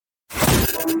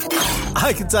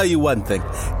I can tell you one thing.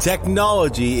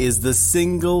 Technology is the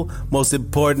single most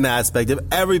important aspect of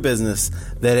every business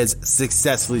that has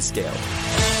successfully scaled.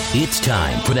 It's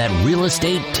time for that Real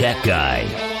Estate Tech Guy.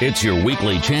 It's your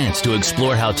weekly chance to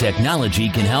explore how technology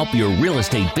can help your real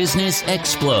estate business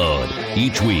explode.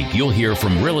 Each week, you'll hear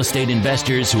from real estate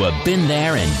investors who have been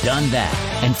there and done that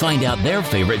and find out their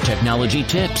favorite technology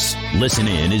tips. Listen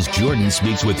in as Jordan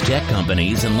speaks with tech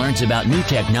companies and learns about new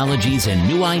technologies and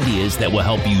new ideas that will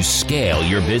help you scale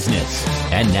your business.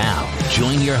 And now,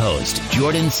 join your host,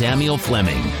 Jordan Samuel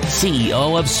Fleming,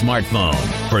 CEO of Smartphone,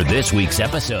 for this week's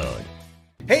episode.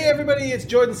 Hey everybody, it's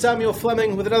Jordan Samuel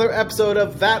Fleming with another episode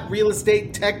of That Real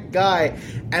Estate Tech Guy,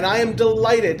 and I am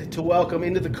delighted to welcome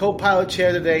into the co-pilot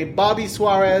chair today Bobby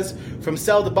Suarez from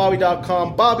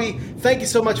selltobobby.com. Bobby, thank you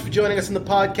so much for joining us on the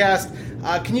podcast.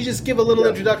 Can you just give a little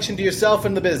introduction to yourself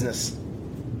and the business?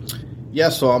 Yeah,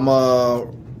 so I'm a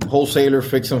wholesaler,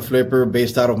 fix and flipper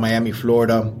based out of Miami,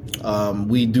 Florida.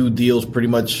 We do deals pretty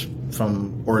much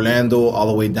from Orlando all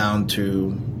the way down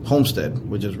to Homestead,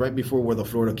 which is right before where the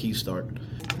Florida Keys start.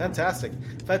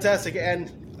 Fantastic. And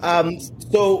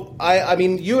so I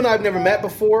mean, you and I have never met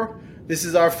before. This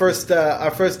is our first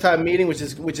time meeting, which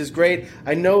is great.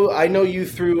 I know you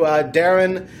through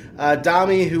Darren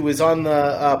Dami, who was on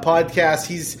the podcast.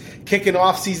 He's kicking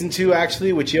off season 2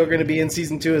 actually, which you're going to be in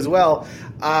season 2 as well.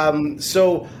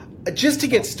 So just to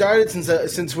get started,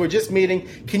 since we're just meeting,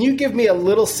 can you give me a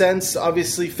little sense?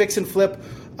 Obviously, fix and flip.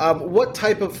 What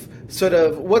type of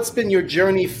what's been your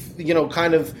journey,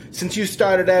 kind of since you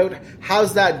started out?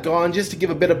 How's that gone? Just to give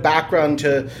a bit of background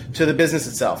to the business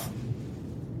itself.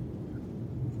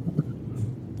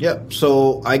 Yeah,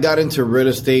 so I got into real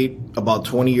estate about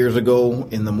 20 years ago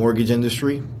in the mortgage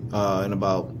industry. In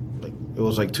about, it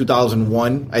was like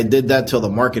 2001. I did that till the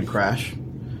market crashed,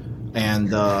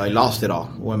 and I lost it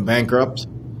all. Went bankrupt,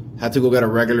 had to go get a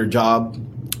regular job,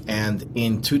 and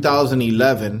in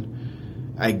 2011,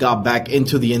 I got back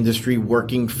into the industry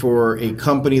working for a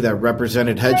company that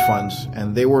represented hedge funds,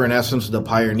 and they were in essence the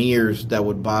pioneers that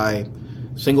would buy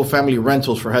single-family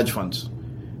rentals for hedge funds.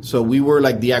 So we were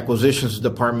like the acquisitions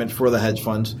department for the hedge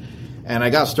funds, and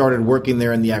I got started working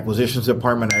there in the acquisitions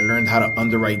department. I learned how to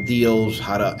underwrite deals,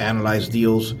 how to analyze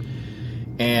deals,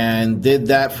 and did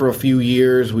that for a few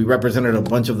years. We represented a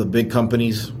bunch of the big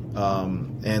companies,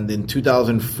 and in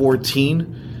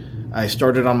 2014, I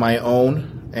started on my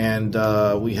own. And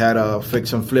we had a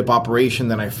fix and flip operation.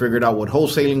 Then I figured out what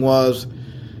wholesaling was.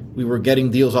 We were getting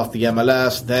deals off the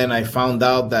MLS. Then I found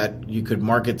out that you could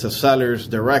market to sellers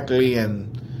directly,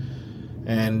 and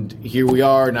here we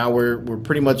are. Now we're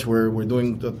pretty much we're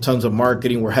doing tons of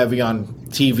marketing. We're heavy on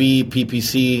TV,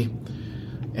 PPC,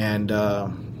 and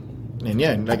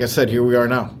yeah, like I said, here we are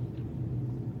now.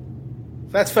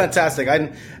 That's fantastic.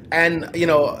 And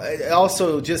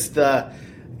also just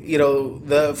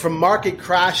from market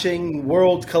crashing,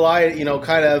 world collide,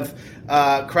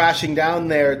 crashing down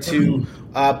there to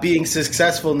being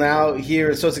successful now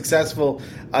here, so successful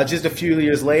just a few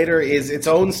years later is its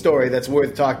own story that's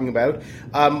worth talking about.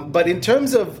 But in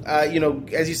terms of,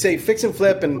 as you say, fix and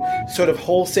flip and sort of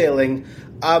wholesaling,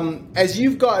 as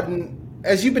you've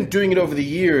been doing it over the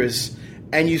years,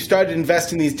 and you started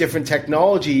investing in these different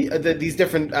technology, these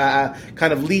different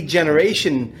kind of lead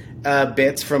generation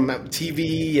bits from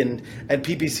TV and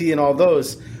PPC and all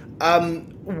those.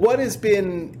 What has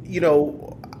been,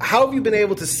 how have you been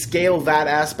able to scale that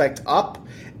aspect up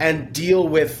and deal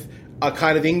with a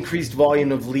kind of increased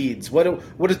volume of leads? What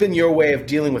has been your way of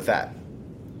dealing with that?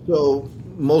 So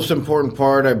most important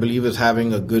part, I believe, is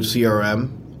having a good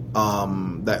CRM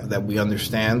that we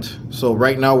understand. So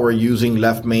right now we're using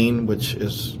Left Main, which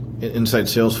is inside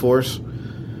Salesforce.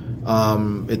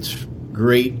 It's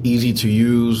great, easy to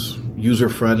use, user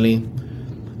friendly,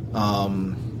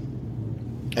 and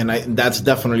that's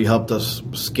definitely helped us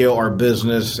scale our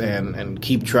business and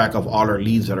keep track of all our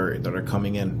leads that are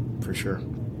coming in, for sure.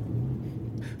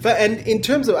 And in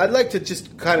terms of, I'd like to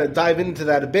just kind of dive into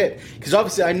that a bit, because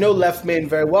obviously I know Left Main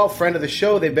very well, friend of the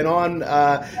show. They've been on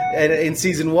in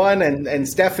season 1, and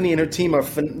Stephanie and her team are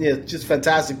just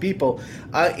fantastic people.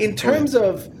 In terms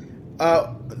of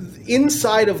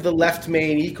inside of the Left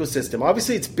Main ecosystem,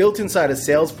 obviously it's built inside of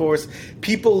Salesforce.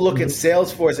 People look at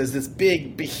Salesforce as this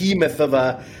big behemoth of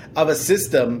a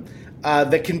system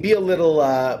that can be a little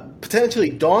potentially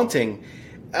daunting.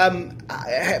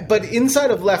 But inside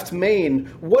of Left Main,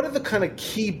 what are the kind of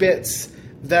key bits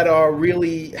that are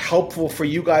really helpful for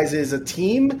you guys as a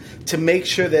team to make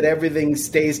sure that everything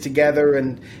stays together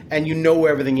and you know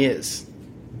where everything is?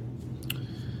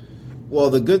 Well,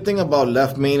 the good thing about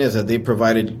Left Main is that they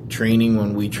provided training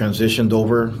when we transitioned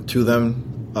over to them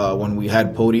when we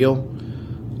had Podio.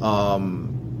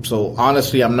 So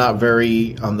honestly, I'm not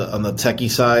very on the techie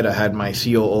side. I had my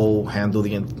COO handle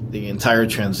the entire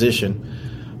transition.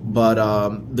 But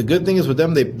the good thing is with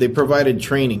them, they provided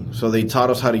training. So they taught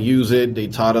us how to use it. They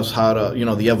taught us how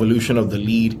to, the evolution of the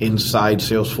lead inside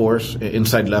Salesforce,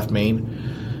 inside Left Main.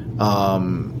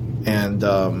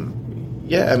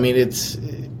 It's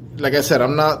like I said,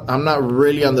 I'm not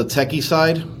really on the techie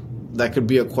side. That could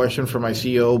be a question for my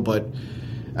CEO, but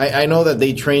I know that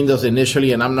they trained us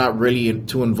initially, and I'm not really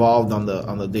too involved on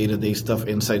the day-to-day stuff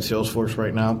inside Salesforce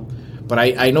right now. But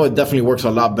I know it definitely works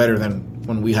a lot better than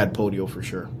when we had Podio for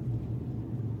sure.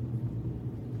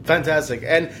 Fantastic.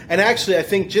 And actually, I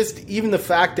think just even the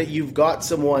fact that you've got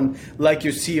someone like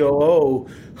your COO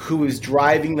who is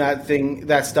driving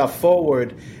that stuff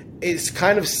forward, it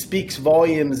kind of speaks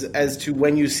volumes as to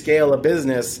when you scale a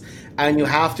business and you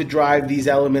have to drive these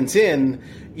elements in.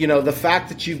 The fact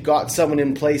that you've got someone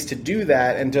in place to do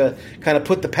that and to kind of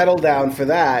put the pedal down for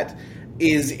that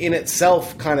is in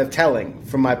itself kind of telling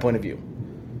from my point of view.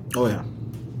 Oh, yeah.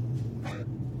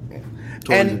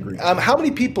 Totally and agree. How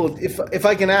many people, if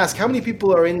I can ask, how many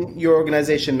people are in your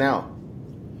organization now?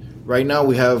 Right now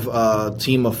we have a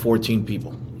team of 14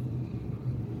 people.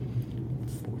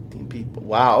 14 people.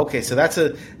 Wow. Okay. So that's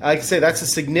a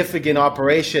significant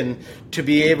operation to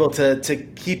be able to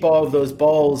keep all of those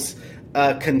balls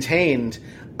contained.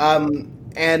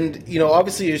 And,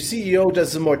 obviously your CEO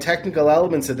does some more technical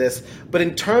elements of this, but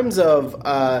in terms of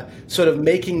sort of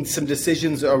making some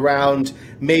decisions around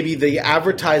maybe the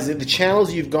advertising, the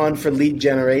channels you've gone for lead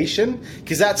generation,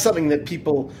 because that's something that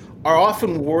people are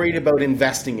often worried about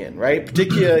investing in, right?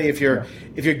 Particularly if you're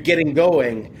getting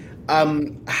going.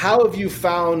 How have you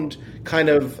found kind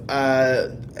of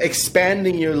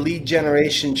expanding your lead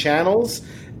generation channels,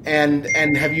 and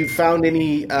have you found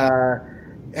any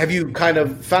have you kind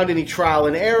of found any trial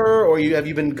and error, or have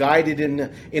you been guided in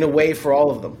a way for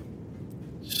all of them?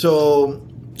 So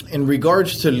in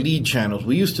regards to lead channels,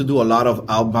 we used to do a lot of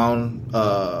outbound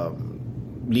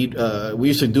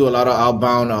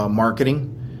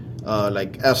marketing,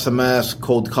 like SMS,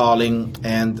 cold calling,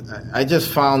 and I just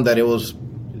found that it was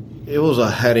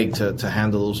a headache to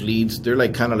handle those leads. They're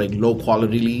kind of low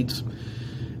quality leads.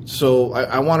 So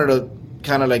I wanted to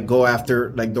kind of go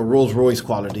after the Rolls Royce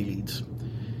quality leads.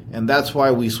 And that's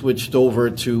why we switched over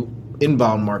to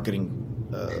inbound marketing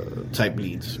type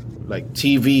leads, like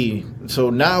TV. So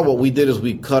now what we did is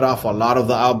we cut off a lot of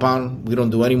the outbound. We don't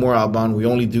do any more outbound. We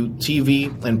only do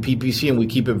TV and PPC, and we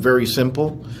keep it very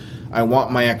simple. I want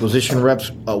my acquisition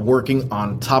reps working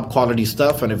on top quality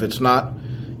stuff, and if it's not,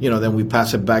 then we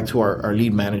pass it back to our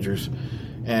lead managers.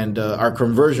 And our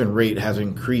conversion rate has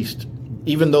increased.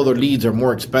 Even though the leads are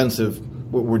more expensive,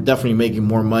 we're definitely making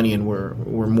more money, and we're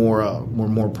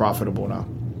more profitable now.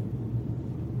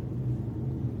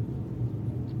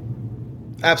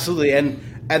 Absolutely, and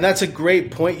that's a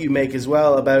great point you make as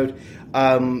well about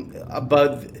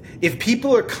if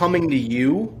people are coming to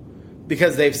you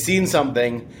because they've seen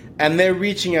something and they're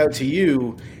reaching out to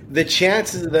you, the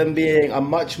chances of them being a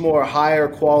much more higher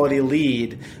quality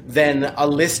lead than a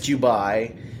list you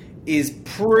buy is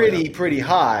pretty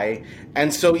high.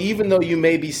 And so even though you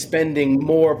may be spending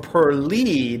more per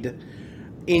lead,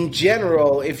 in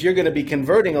general, if you're going to be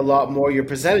converting a lot more, your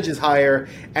percentage is higher,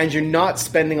 and you're not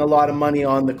spending a lot of money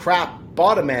on the crap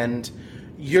bottom end,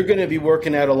 you're going to be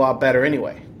working out a lot better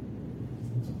anyway.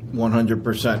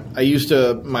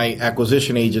 100%. My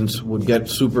acquisition agents would get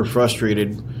super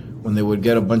frustrated when they would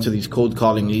get a bunch of these cold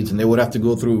calling leads, and they would have to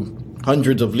go through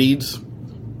hundreds of leads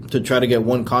to try to get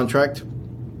one contract.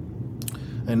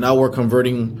 And now we're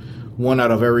converting 1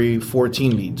 out of every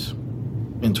 14 leads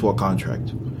into a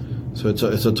contract. So it's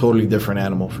a totally different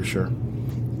animal for sure.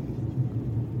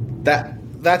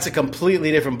 That's a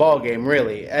completely different ballgame,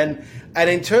 really. And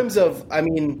in terms of,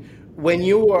 when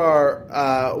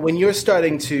you're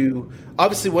starting to,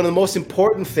 obviously one of the most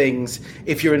important things,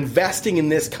 if you're investing in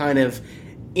this kind of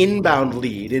inbound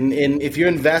lead, and if you're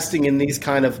investing in these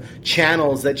kind of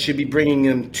channels that should be bringing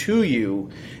them to you,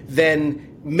 then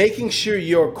making sure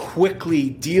you're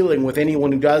quickly dealing with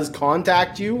anyone who does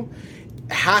contact you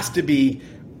has to be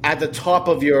at the top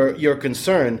of your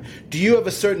concern. Do you have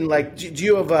a certain, do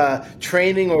you have a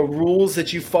training or rules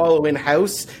that you follow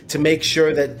in-house to make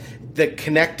sure that the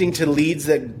connecting to leads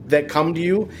that come to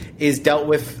you is dealt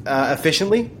with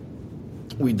efficiently?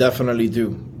 We definitely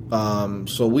do.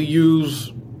 So we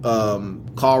use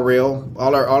CallRail,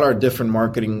 all our different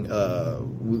marketing.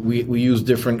 We use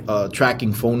different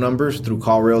tracking phone numbers through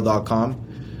callrail.com.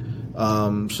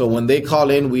 So when they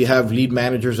call in, we have lead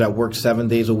managers that work 7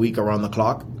 days a week around the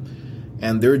clock.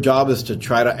 and their job is to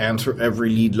try to answer every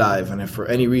lead live. And if for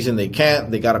any reason they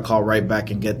can't, they got to call right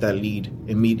back and get that lead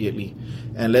immediately.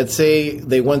 And let's say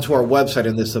they went to our website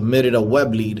and they submitted a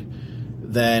web lead,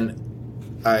 then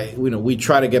we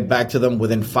try to get back to them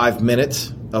within 5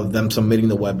 minutes of them submitting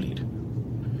the web lead,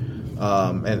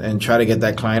 and try to get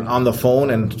that client on the phone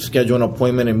and schedule an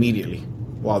appointment immediately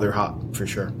while they're hot, for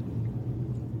sure.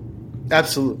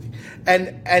 Absolutely.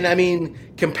 And I mean,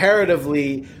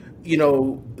 comparatively,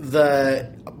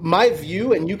 my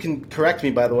view, and you can correct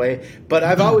me, by the way, but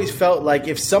I've always felt like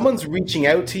if someone's reaching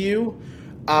out to you,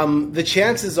 the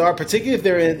chances are, particularly if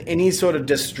they're in any sort of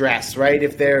distress, right?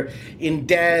 If they're in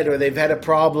debt or they've had a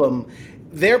problem,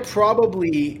 they're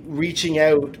probably reaching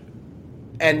out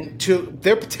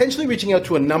they're potentially reaching out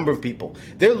to a number of people.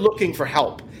 They're looking for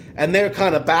help, and they're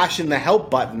kind of bashing the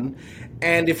help button.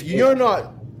 And if you're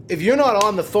not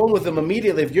on the phone with them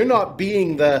immediately, if you're not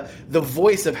being the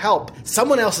voice of help,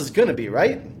 someone else is going to be,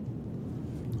 right?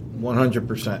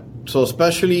 100%. So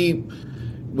especially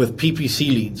with PPC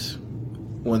leads,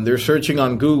 when they're searching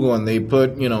on Google and they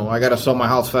put, I got to sell my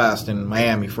house fast in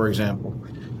Miami, for example,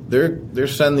 they're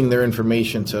sending their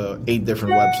information to 8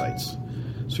 different websites.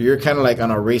 So you're kind of like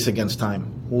on a race against time.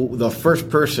 The first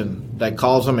person that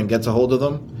calls them and gets a hold of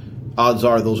them, odds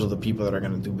are those are the people that are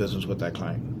going to do business with that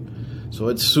client. So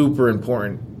it's super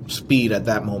important, speed at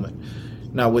that moment.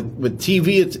 Now with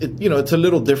TV, it's a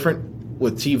little different.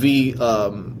 With TV,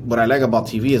 what I like about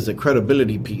TV is the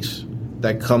credibility piece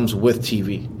that comes with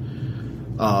TV.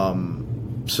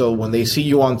 So when they see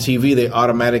you on TV, they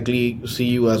automatically see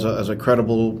you as a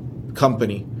credible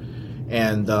company,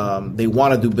 and they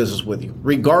want to do business with you,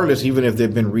 regardless, even if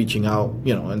they've been reaching out,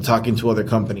 and talking to other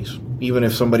companies. Even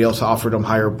if somebody else offered them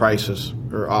higher prices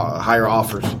or higher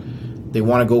offers, they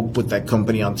want to go with that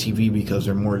company on TV because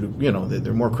they're more,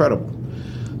 they're more credible.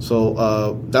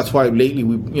 So that's why lately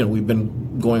we've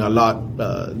been going a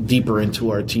lot deeper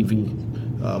into our TV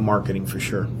marketing, for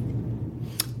sure.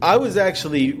 I was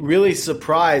actually really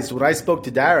surprised when I spoke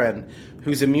to Darren,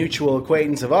 who's a mutual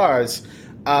acquaintance of ours.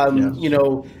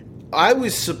 Yes. I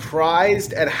was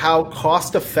surprised at how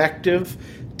cost-effective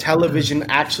television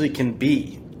actually can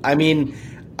be. I mean,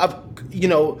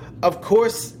 of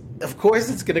course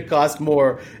it's going to cost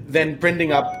more than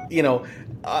printing up,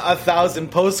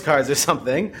 1,000 postcards or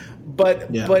something. But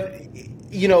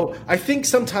I think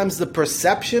sometimes the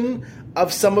perception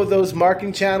of some of those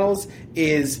marketing channels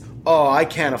is, oh, I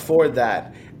can't afford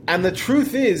that. And the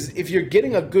truth is, if you're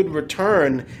getting a good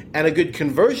return and a good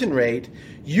conversion rate,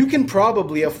 you can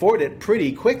probably afford it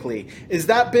pretty quickly.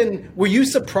 Were you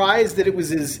surprised that it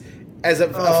was as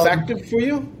effective for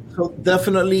you? So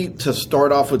definitely, to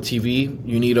start off with TV,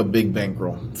 you need a big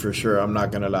bankroll, for sure. I'm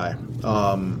not going to lie.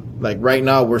 Like right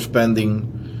now, we're spending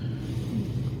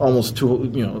almost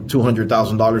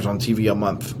 $200,000 on TV a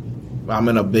month. I'm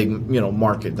in a big,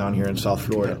 market down here in South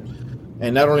Florida.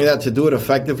 And not only that, to do it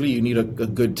effectively, you need a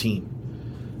good team.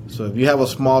 So if you have a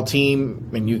small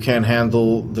team and you can't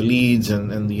handle the leads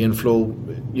and the inflow,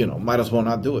 might as well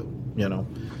not do it,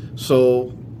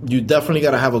 So you definitely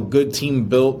got to have a good team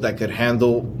built that could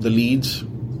handle the leads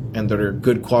and that are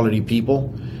good quality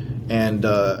people. And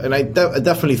I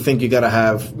definitely think you got to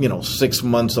have, 6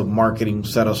 months of marketing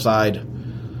set aside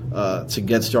to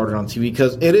get started on TV,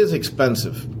 because it is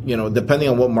expensive, depending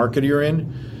on what market you're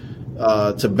in,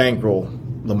 to bankroll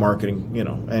the marketing,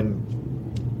 and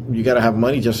you got to have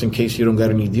money just in case you don't get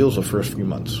any deals the first few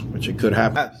months, which it could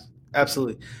happen.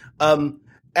 Absolutely. And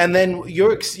then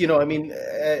your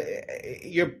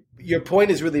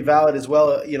point is really valid as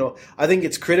well. I think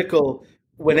it's critical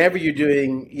whenever you're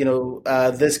doing,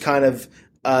 this kind of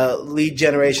lead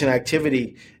generation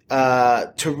activity,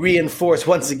 to reinforce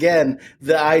once again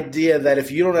the idea that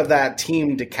if you don't have that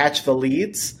team to catch the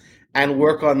leads and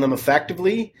work on them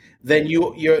effectively, then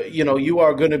you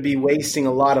are going to be wasting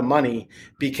a lot of money,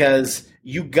 because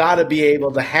you got to be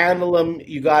able to handle them.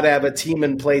 You got to have a team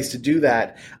in place to do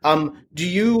that. Do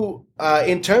you,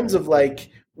 in terms of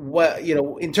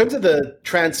in terms of the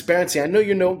transparency, I know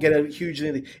you don't get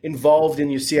hugely involved in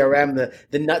your CRM,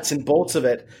 the nuts and bolts of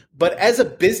it, but as a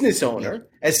business owner,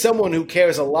 as someone who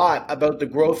cares a lot about the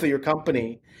growth of your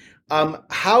company,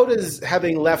 how does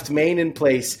having Left Main in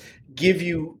place give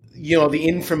you, the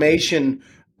information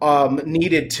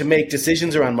needed to make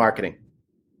decisions around marketing?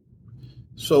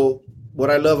 So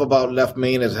what I love about Left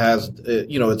Main is it has,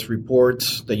 it's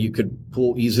reports that you could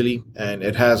pull easily, and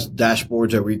it has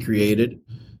dashboards that we created.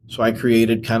 So I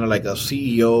created kind of like a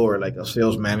CEO or like a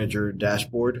sales manager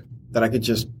dashboard that I could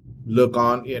just look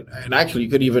on. And actually, you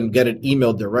could even get it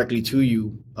emailed directly to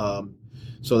you.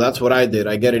 So that's what I did.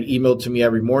 I get it emailed to me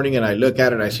every morning, and I look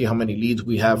at it. I see how many leads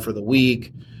we have for the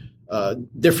week.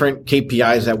 different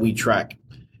KPIs that we track.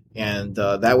 And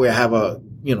that way I have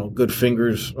good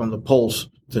fingers on the pulse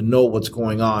to know what's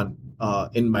going on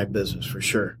in my business for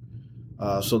sure.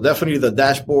 So definitely the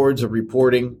dashboards, the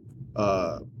reporting,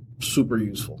 super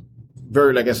useful.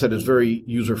 Very, like I said, it's very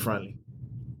user friendly.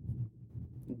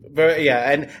 Very,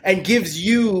 yeah, and gives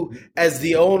you as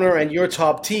the owner and your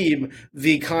top team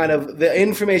the kind of the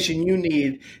information you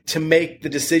need to make the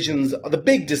decisions, the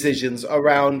big decisions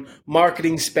around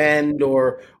marketing spend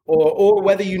or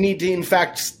whether you need to in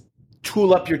fact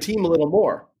tool up your team a little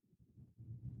more.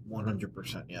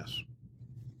 100%, yes.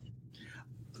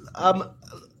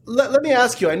 Let me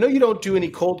ask you. I know you don't do any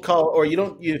cold call, or you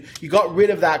got rid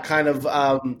of that kind of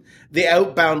the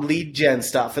outbound lead gen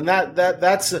stuff, and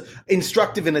that's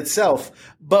instructive in itself.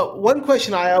 But one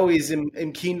question I always am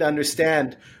keen to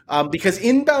understand, because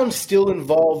inbound still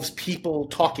involves people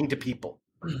talking to people,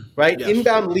 right? Yes.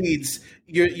 Inbound leads,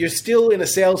 you're still in a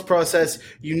sales process.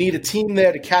 You need a team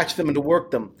there to catch them and to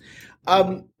work them.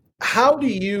 How do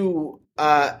you,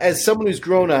 as someone who's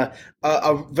grown a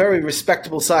very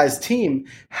respectable sized team,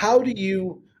 how do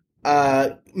you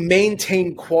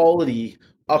maintain quality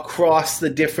across the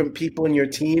different people in your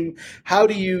team? How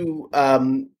do you,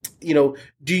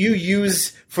 do you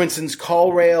use, for instance,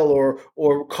 CallRail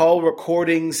or call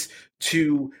recordings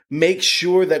to make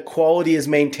sure that quality is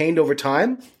maintained over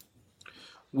time?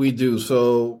 We do.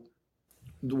 So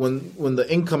when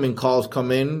the incoming calls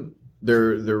come in,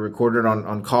 they're recorded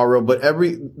on CallRail, but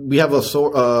we have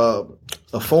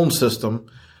a phone system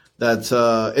that's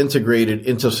integrated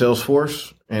into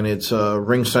Salesforce, and it's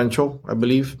Ring Central, I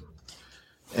believe.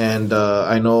 And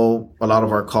I know a lot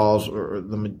of our calls, or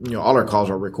all our calls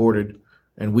are recorded,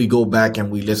 and we go back and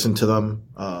we listen to them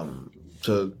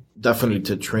to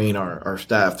train our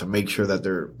staff to make sure that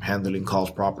they're handling calls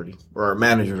properly, or our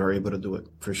managers are able to do it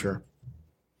for sure.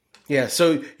 Yeah,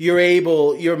 so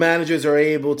your managers are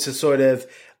able to sort of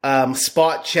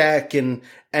spot check and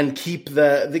keep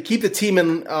the team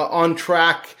on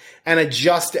track and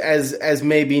adjust as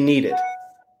may be needed.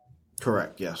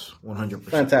 Correct. Yes, 100%.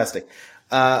 Fantastic.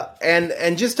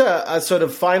 And just a sort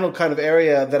of final kind of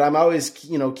area that I'm always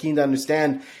keen to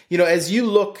understand. As you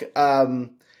look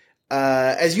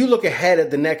ahead at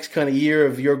the next kind of year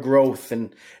of your growth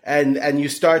and you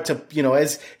start to,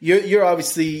 as you're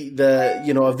obviously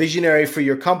a visionary for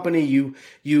your company,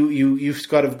 you've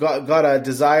got a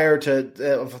desire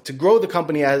to grow the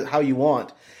company as how you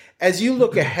want. As you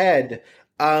look ahead,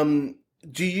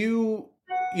 do you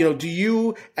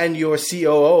and your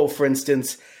COO, for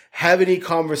instance, have any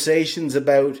conversations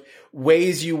about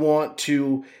ways you want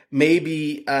to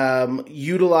maybe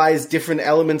utilize different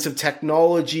elements of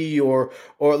technology, or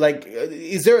like,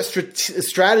 is there a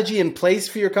strategy in place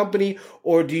for your company,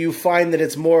 or do you find that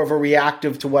it's more of a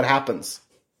reactive to what happens?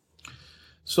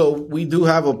 So we do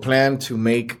have a plan to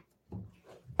make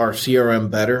our CRM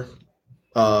better,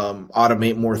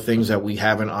 automate more things that we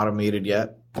haven't automated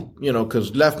yet.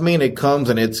 Because left main, it comes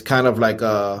and it's kind of like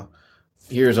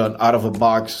here's an out of a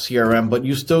box CRM, but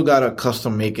you still got to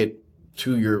custom make it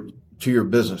to your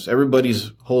business.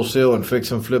 Everybody's wholesale and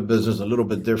fix and flip business is a little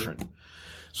bit different.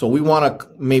 So we want to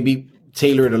maybe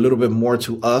tailor it a little bit more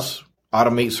to us,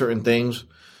 automate certain things.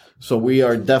 So we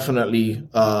are definitely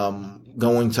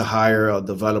going to hire a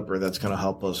developer that's going to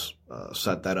help us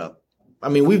set that up. I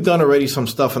mean, we've done already some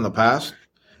stuff in the past,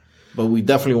 but we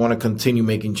definitely want to continue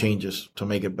making changes to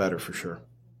make it better for sure.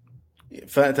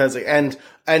 Fantastic. And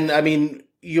I mean,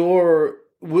 for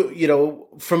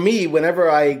me, whenever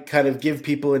I kind of give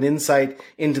people an insight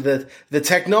into the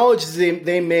technologies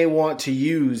they may want to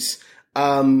use,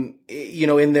 in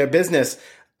their business,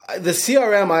 the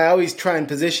CRM I always try and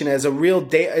position as a real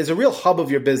hub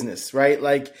of your business, right?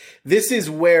 Like, this is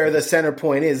where the center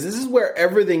point is. This is where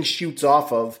everything shoots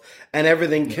off of and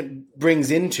everything brings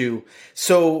into.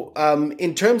 So,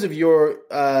 in terms of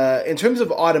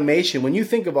automation, when you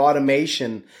think of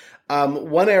automation,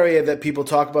 one area that people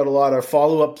talk about a lot are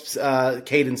follow-up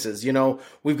cadences.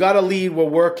 We've got a lead, we're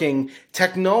working.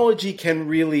 Technology can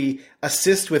really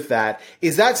assist with that.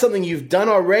 Is that something you've done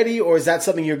already, or is that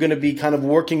something you're going to be kind of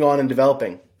working on and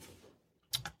developing?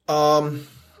 I'm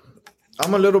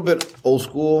a little bit old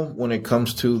school when it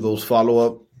comes to those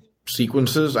follow-up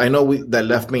sequences. I know that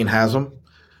left main has them,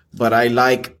 but I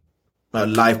like a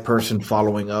live person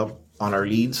following up on our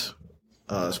leads,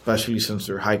 especially since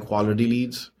they're high-quality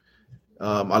leads.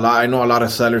 I know a lot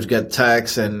of sellers get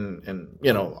texts and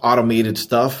automated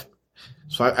stuff.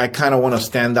 So I kind of want to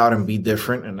stand out and be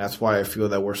different, and that's why I feel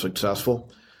that we're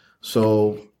successful.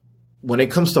 So when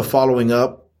it comes to following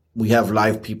up, we have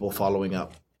live people following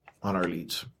up on our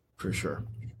leads for sure.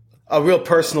 A real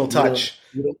personal touch.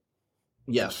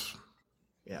 Yes,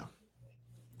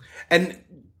 And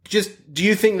just, do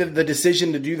you think that the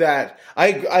decision to do that,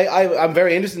 I'm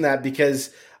very interested in that because,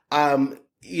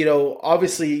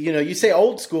 obviously, you say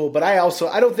old school, but I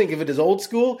don't think of it as old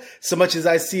school so much as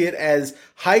I see it as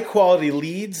high quality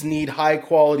leads need high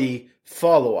quality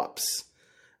follow-ups.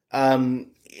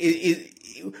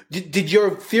 Did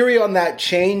your theory on that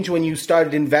change when you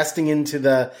started investing into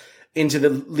the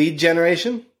lead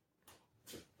generation?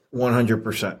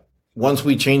 100%. Once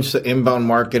we changed to inbound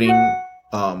marketing,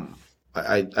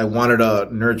 I wanted to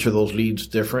nurture those leads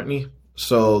differently.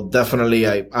 So definitely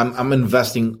I'm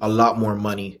investing a lot more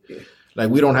money. Like,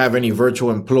 we don't have any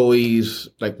virtual employees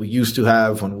like we used to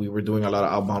have when we were doing a lot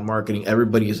of outbound marketing.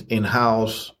 Everybody is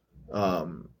in-house.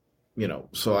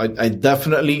 So I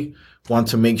definitely want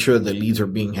to make sure the leads are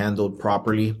being handled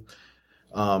properly.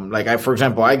 For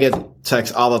example, I get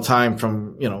texts all the time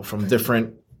from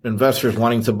different investors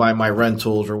wanting to buy my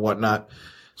rentals or whatnot.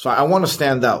 So I want to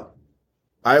stand out.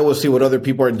 I always see what other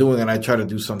people are doing and I try to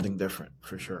do something different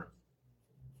for sure.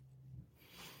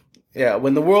 Yeah,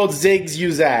 when the world zigs,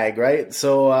 you zag, right?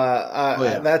 So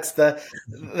that's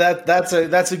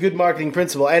a good marketing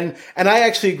principle, and I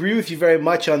actually agree with you very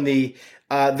much on the.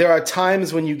 There are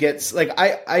times when you get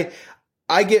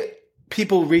I get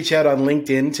people reach out on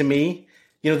LinkedIn to me.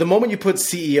 The moment you put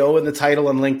CEO in the title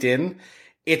on LinkedIn,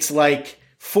 it's like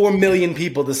 4 million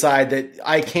people decide that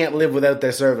I can't live without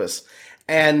their service,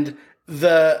 and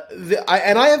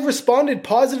I have responded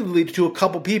positively to a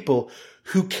couple people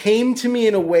who came to me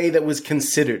in a way that was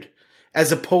considered,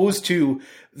 as opposed to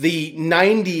the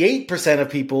 98% of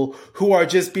people who are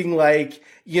just being like,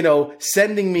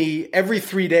 sending me every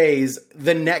 3 days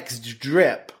the next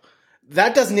drip.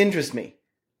 That doesn't interest me.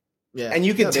 Yeah. And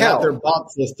you can tell. Their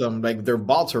bot system, like their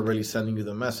bots are really sending you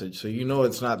the message. So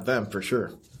it's not them for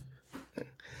sure.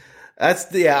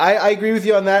 I agree with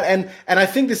you on that. And I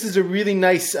think this is a really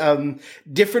nice,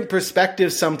 different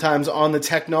perspective sometimes on the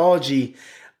technology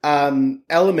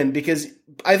element, because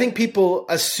I think people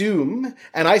assume,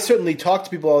 and I certainly talk to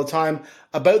people all the time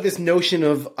about this notion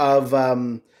of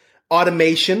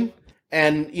automation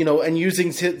and using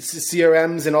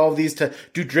CRMs and all of these to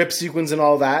do drip sequence and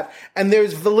all that. And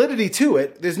there's validity to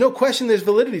it. There's no question there's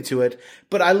validity to it.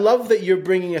 But I love that you're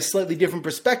bringing a slightly different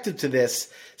perspective to this,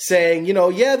 saying,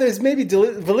 there's maybe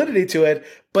validity to it,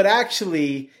 but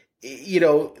actually,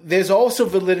 there's also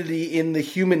validity in the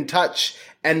human touch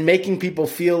and making people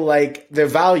feel like they're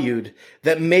valued,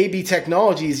 that maybe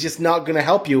technology is just not going to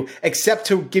help you except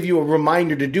to give you a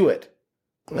reminder to do it.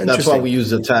 That's why we use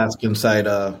the task inside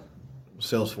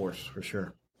Salesforce for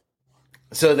sure.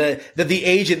 So that the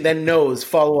agent then knows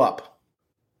follow up.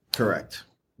 Correct.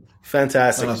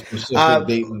 Fantastic. On a specific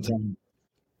date and time.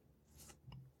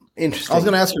 Interesting. I was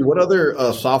going to ask you, what other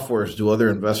softwares do other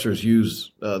investors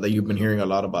use that you've been hearing a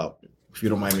lot about, if you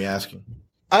don't mind me asking?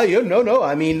 No.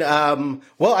 I mean,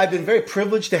 I've been very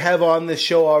privileged to have on this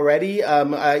show already.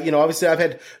 Obviously I've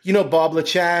had, Bob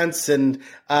LaChance and,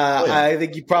 I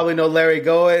think you probably know Larry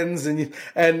Goins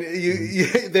and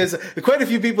there's quite a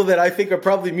few people that I think are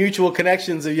probably mutual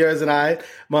connections of yours and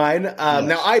mine. Yes.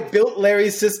 Now I built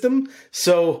Larry's system,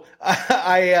 so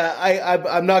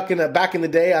I'm not going to, back in the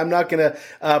day, I'm not going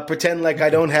to, pretend like I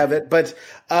don't have it, but,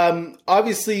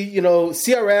 obviously,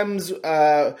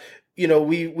 CRMs,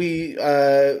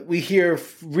 we hear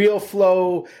Real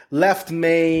Flow, Left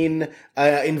Main,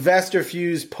 Investor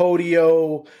Fuse,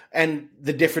 Podio, and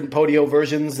the different Podio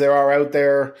versions there are out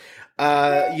there.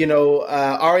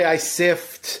 REI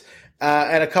Sift,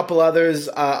 and a couple others.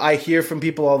 I hear from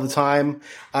people all the time.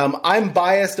 I'm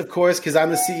biased, of course, because I'm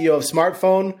the CEO of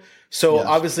Smartphone. So yes.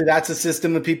 Obviously that's a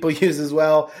system that people use as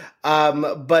well.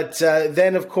 But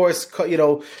then of course,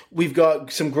 we've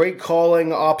got some great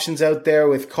calling options out there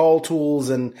with call tools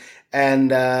and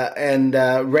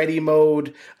ready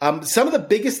mode. Some of the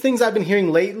biggest things I've been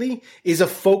hearing lately is a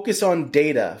focus on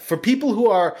data for people who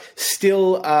are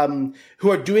still, who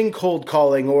are doing cold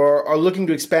calling or are looking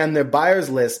to expand their buyers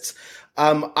lists.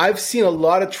 I've seen a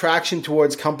lot of traction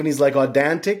towards companies like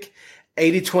Audantic,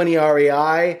 80/20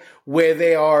 REI, where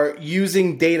they are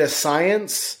using data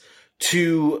science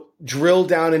to drill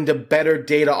down into better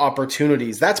data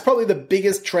opportunities. That's probably the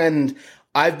biggest trend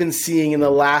I've been seeing in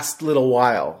the last little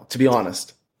while, to be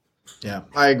honest. Yeah,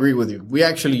 I agree with you. We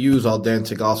actually use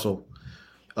Audantic also.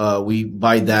 We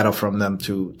buy data from them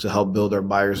to help build our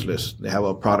buyers list. They have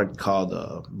a product called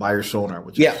Buyer Sonar,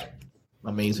 which is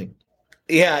amazing.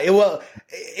 Yeah,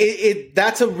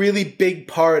 that's a really big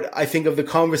part, I think, of the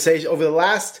conversation. Over the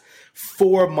last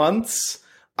 4 months,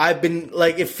 I've been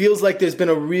like, it feels like there's been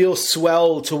a real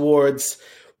swell towards,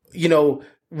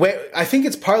 where I think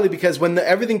it's partly because when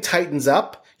everything tightens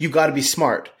up, you got to be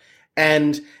smart.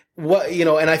 And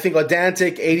and I think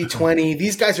Audantic, 80/20,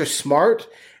 these guys are smart,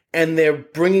 and they're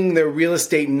bringing their real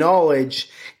estate knowledge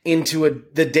into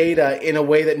the data in a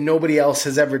way that nobody else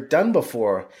has ever done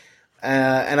before.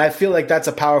 And I feel like that's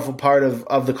a powerful part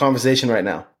of the conversation right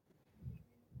now.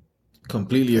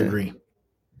 Completely agree.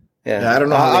 Yeah, I don't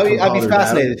know how I'd be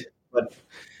fascinated.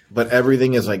 But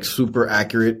everything is like super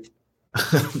accurate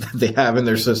that they have in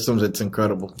their systems. It's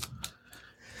incredible.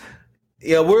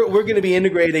 Yeah, we're going to be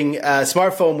integrating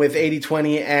smartphone with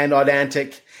 80/20 and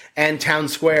Audantic and Town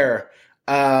Square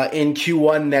in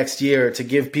Q1 next year to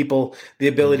give people the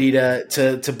ability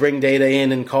to bring data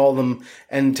in and call them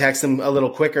and text them a little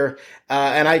quicker.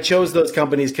 And I chose those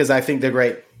companies because I think they're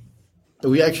great.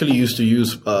 We actually used to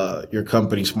use your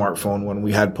company smartphone when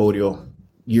we had Podio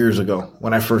years ago,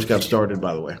 when I first got started,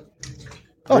 by the way.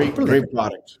 Great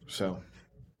product. So,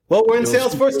 well, we're in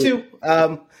Salesforce too.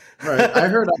 Right. I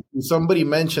heard somebody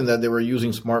mentioned that they were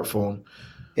using smartphone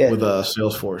with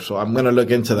Salesforce. So I'm going to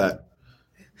look into that.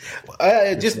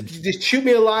 Just shoot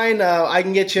me a line. I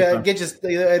can get you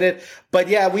it. But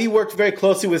yeah, we work very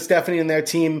closely with Stephanie and their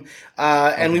team,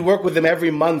 and we work with them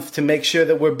every month to make sure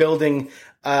that we're building,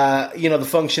 the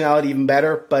functionality even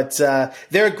better. But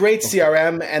they're a great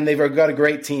CRM, and they've got a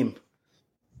great team.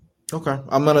 Okay,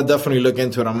 I'm gonna definitely look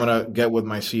into it. I'm gonna get with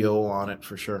my CEO on it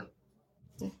for sure.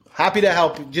 Happy to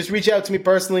help. Just reach out to me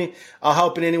personally. I'll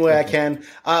help in any way I can.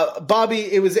 Bobby,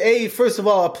 it was first of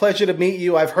all, a pleasure to meet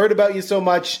you. I've heard about you so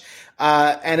much,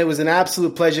 and it was an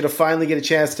absolute pleasure to finally get a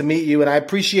chance to meet you. And I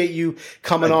appreciate you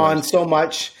coming on so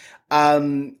much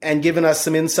and giving us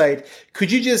some insight.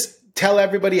 Could you just tell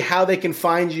everybody how they can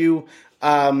find you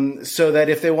so that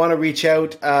if they want to reach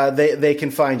out, they can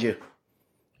find you?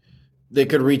 They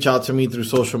could reach out to me through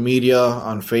social media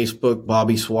on Facebook,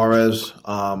 Bobby Suarez.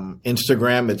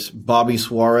 Instagram, it's Bobby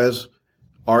Suarez,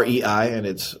 REI, and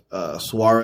it's Suarez.